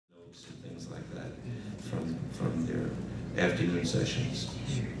notes and things like that from their afternoon sessions.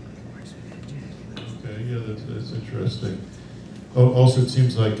 Okay, yeah, that's interesting. Oh, also, it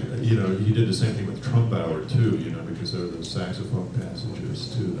seems like, you know, he did the same thing with Trumbauer too, you know, because there are those saxophone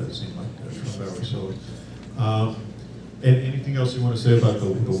passages too that seem like Trumbauer solos. And anything else you want to say about the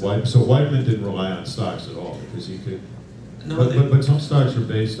White? So Whiteman didn't rely on stocks at all because he could. No, but some stocks are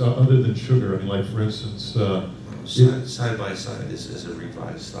based other than sugar. I mean, like for instance, Side by Side is a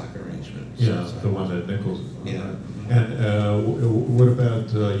revised stock arrangement. Yeah, the one that Nichols. Yeah. And what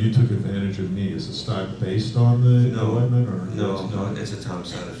about You Took Advantage of Me? Is the stock based on the Whiteman or no? It's a Tom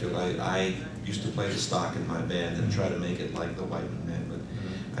Satterfield. I used to play the stock in my band and try to make it like the Whiteman band, but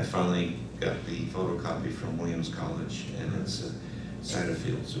I finally got the photocopy from Williams College, and it's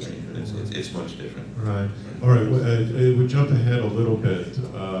Satterfield's arrangement. It's much different. Right. All right. We'll jump ahead a little bit.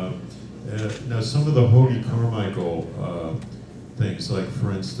 Now, some of the Hoagie Carmichael things, like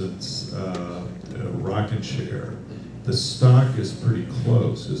for instance, Rockin' Chair, the stock is pretty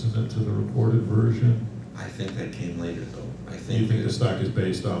close, isn't it, to the recorded version? I think that came later, though. You think the stock is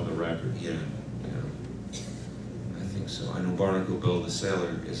based on the record? Yeah. I think so. I know Barnacle Bill the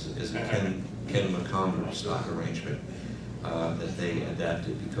Sailor is a Ken McComber stock arrangement that they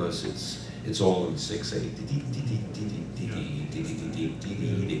adapted because it's all in 6/8,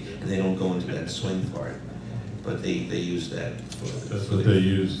 and they don't go into that swing part. But they use that for That's what they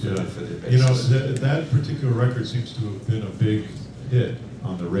use, yeah. For their basis. You know, that particular record seems to have been a big hit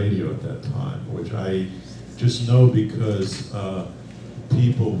on the radio at that time, which I just know because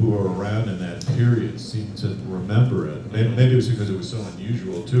people who were around in that period seem to remember it. Maybe it was because it was so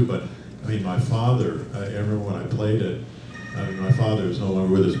unusual too, but I mean, my father, I remember when I played it, my father is no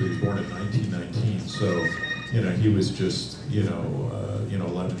longer with us, but he was born in 1919, so, you know, he was just,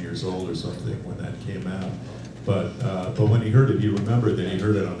 11 years old or something when that came out. But when he heard it, he remembered that he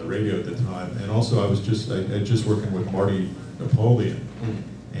heard it on the radio at the time. And also, I just working with Marty Napoleon,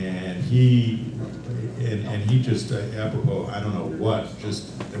 and he just apropos, I don't know what,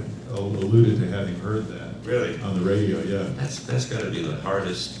 just alluded to having heard that. Really? On the radio, yeah. That's got to be the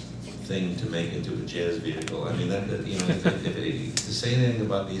hardest thing to make into a jazz vehicle. I mean, to say anything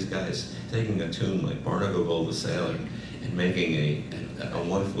about these guys taking a tune like Barnacle Bill the Sailor and making a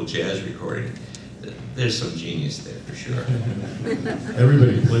wonderful jazz recording, there's some genius there for sure.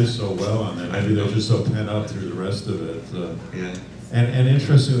 Everybody plays so well on that. Maybe they're just so pent up through the rest of it. Yeah. And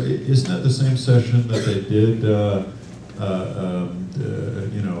interesting, isn't that the same session that they did?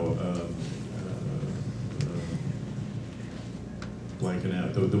 Blanking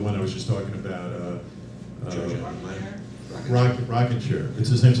out the one I was just talking about. Rockin' Chair. It's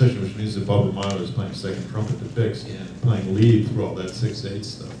the same session, which means that Bob Romano is playing second trumpet to Bix, playing lead through all that 6/8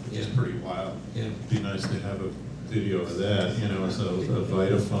 stuff, which is pretty wild. Yeah. It'd be nice to have a video of that, so a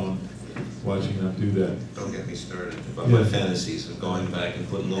Vitaphone watching them do that. Don't get me started about my fantasies of going back and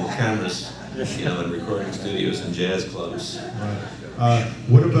putting little cameras, in recording studios and jazz clubs. Right.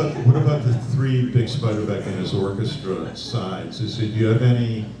 What about the three big Spiderback and his orchestra sides? Do you have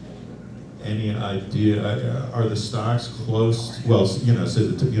any idea? Are the stocks close? Well, say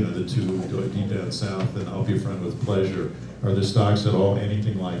the two Deep Down South and I'll Be a Friend with Pleasure. Are the stocks at all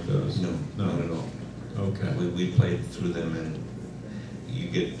anything like those? No, not at all. Okay. We played through them, and you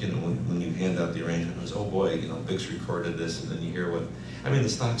get, when you hand out the arrangement, it was, oh boy, Bix recorded this, and then you hear what. I mean, the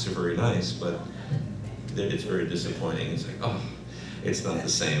stocks are very nice, but it's very disappointing. It's like, oh, it's not the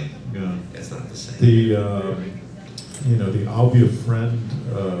same. Yeah. It's not the same. The I'll Be a Friend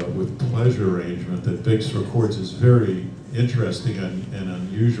with Pleasure arrangement that Bix records is very interesting and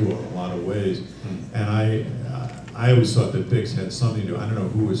unusual in a lot of ways. And I always thought that Bix had something to do. I don't know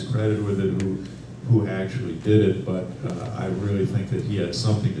who was credited with it, who actually did it, but I really think that he had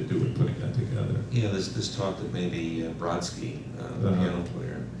something to do with putting that together. Yeah, there's this talk that maybe Brodsky, the piano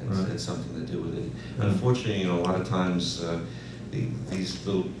player, had something to do with it. Unfortunately, a lot of times these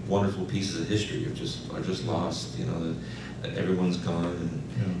little wonderful pieces of history are just lost. That everyone's gone, and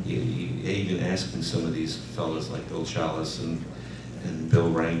you even asking some of these fellas like Bill Chalice and Bill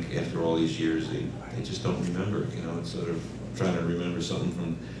Rank after all these years, they just don't remember. It's sort of trying to remember something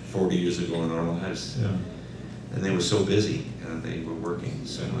from 40 years ago in our lives. Yeah. And they were so busy, they were working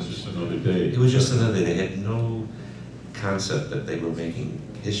so much. It was just another day. It was just another day. They had no concept that they were making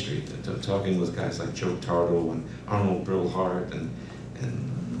history. Talking with guys like Joe Tardo and Arnold Brillhart, and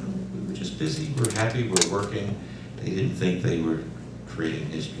we were just busy. We were happy. We were working. They didn't think they were creating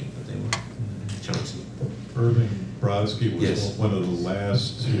history, but they were. Chauncey. Irving Brodsky was one of the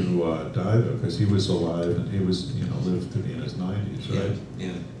last to die, though, because he was alive and he was, lived to be in his 90s, right?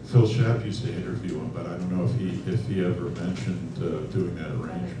 Yeah. Phil Shapp used to interview him, but I don't know if he ever mentioned doing that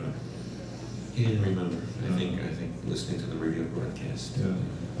arrangement. He didn't remember. I think listening to the radio broadcast. Yeah.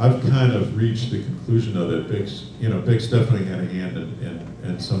 I've kind of reached the conclusion though that Bix definitely had a hand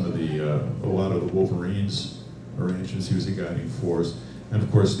in some of a lot of the Wolverines arrangements. He was a guiding force, and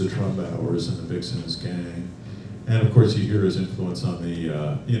of course the Trumbauers and the Bix and his gang, and of course you hear his influence on the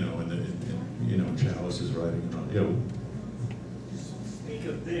Chalice's writing and all. Yeah. Speak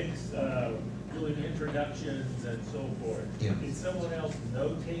of Bix, doing introductions and so forth. Yeah. Did someone else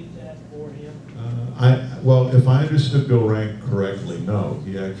notate that for him? Well, if I understood Bill Rank correctly, no,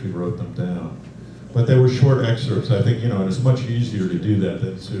 he actually wrote them down. But they were short excerpts. I think, and it's much easier to do that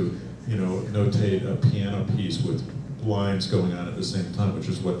than to, notate a piano piece with lines going on at the same time, which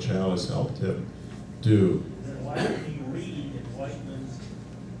is what Chalice helped him do. Then why did he read in Whiteman's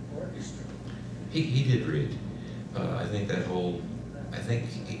orchestra? He did read. I think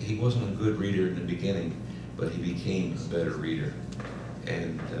he wasn't a good reader in the beginning, but he became a better reader.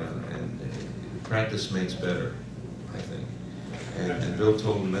 And practice makes better, I think. And Bill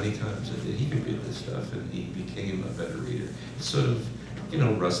told him many times that he could read this stuff, and he became a better reader. Sort of,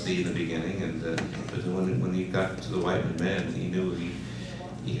 rusty in the beginning, and but when he got to the Whiteman Man, he knew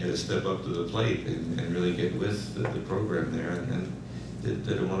he had to step up to the plate and really get with the program there, and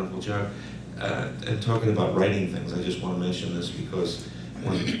did a wonderful job. And talking about writing things, I just want to mention this because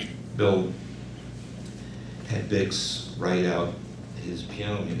when Bill had Bix write out his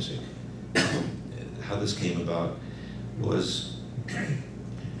piano music, how this came about was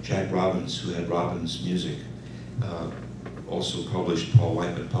Jack Robbins, who had Robbins Music, also published Paul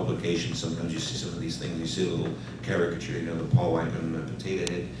Whiteman publications. Sometimes you see some of these things, you see a little caricature, the Paul Whiteman potato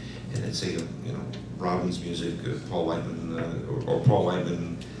head, and it'd say, Robbins Music, Paul Whiteman, or Paul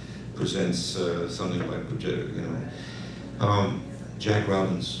Whiteman presents something like, Jack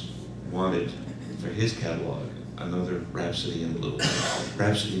Robbins wanted for his catalog another Rhapsody in Blue.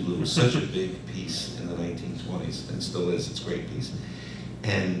 Rhapsody in Blue was such a big piece in the 1920s, and still is. It's a great piece,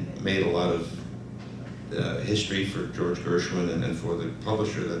 and made a lot of history for George Gershwin and for the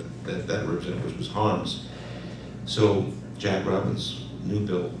publisher that represented, which was Harms. So Jack Robbins knew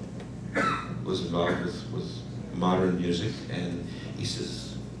Bill was involved with modern music, and he says,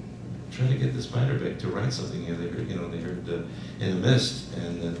 trying to get the Spiderbeck to write something here. They heard In a Mist,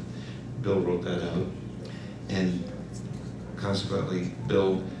 and Bill wrote that out. And consequently,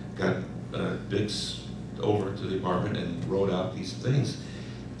 Bill got Bix over to the apartment and wrote out these things.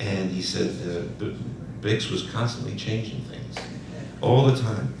 And he said Bix was constantly changing things, all the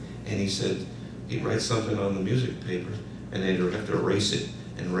time. And he said he'd write something on the music paper, and they'd have to erase it,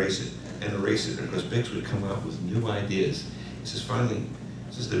 and erase it, and erase it, because Bix would come out with new ideas. He says, finally,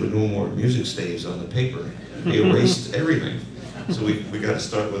 there were no more music staves on the paper. They erased everything. So we got to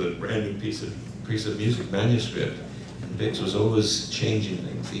start with a brand new piece of music manuscript. And Bix was always changing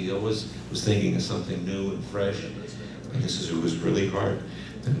things. He always was thinking of something new and fresh. And it was really hard.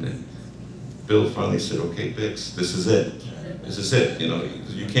 And then Bill finally said, okay, Bix, this is it. This is it.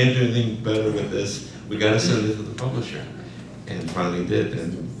 You can't do anything better with this. We got to send it to the publisher. And finally did.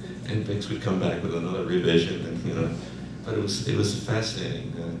 And Bix would come back with another revision. And but it was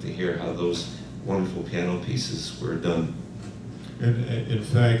fascinating to hear how those wonderful piano pieces were done. And in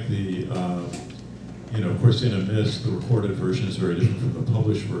fact, of course, In a Mist, the recorded version is very different from the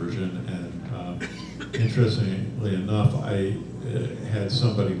published version. And interestingly enough, I had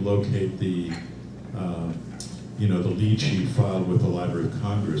somebody locate the lead sheet filed with the Library of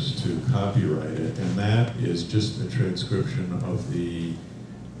Congress to copyright it, and that is just a transcription of the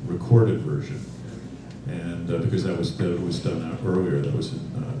recorded version. And because that was done earlier, that was in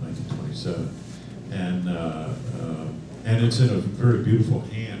 1927, and it's in a very beautiful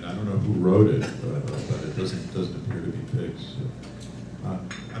hand. I don't know who wrote it, but it doesn't appear to be Bix.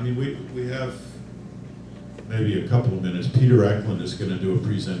 So, we have maybe a couple of minutes. Peter Eklund is going to do a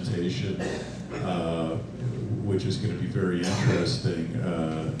presentation, which is going to be very interesting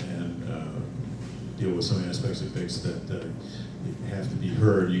and deal with some aspects of Bix that have to be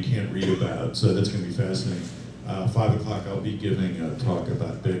heard, you can't read about, so that's going to be fascinating. 5 o'clock I'll be giving a talk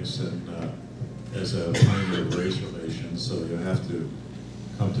about Bix and as a pioneer of race relations, so you'll have to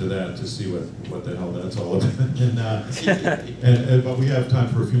come to that to see what the hell that's all about. But we have time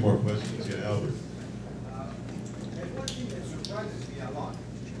for a few more questions. Yeah, Albert. There's one thing that surprises me a lot.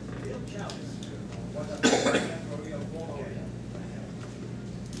 Bill Chalice was a real vocal.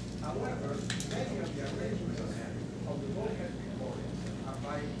 However, many of the arrangements of the vocal recordings are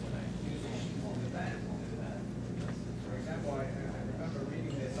by musicians on the band. For example, I remember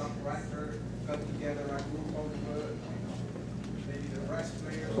reading the songwriter got together a group of maybe the brass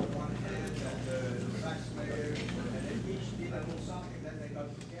players on one hand and the sax players, and they each did a little something that they got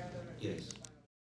together. Yes.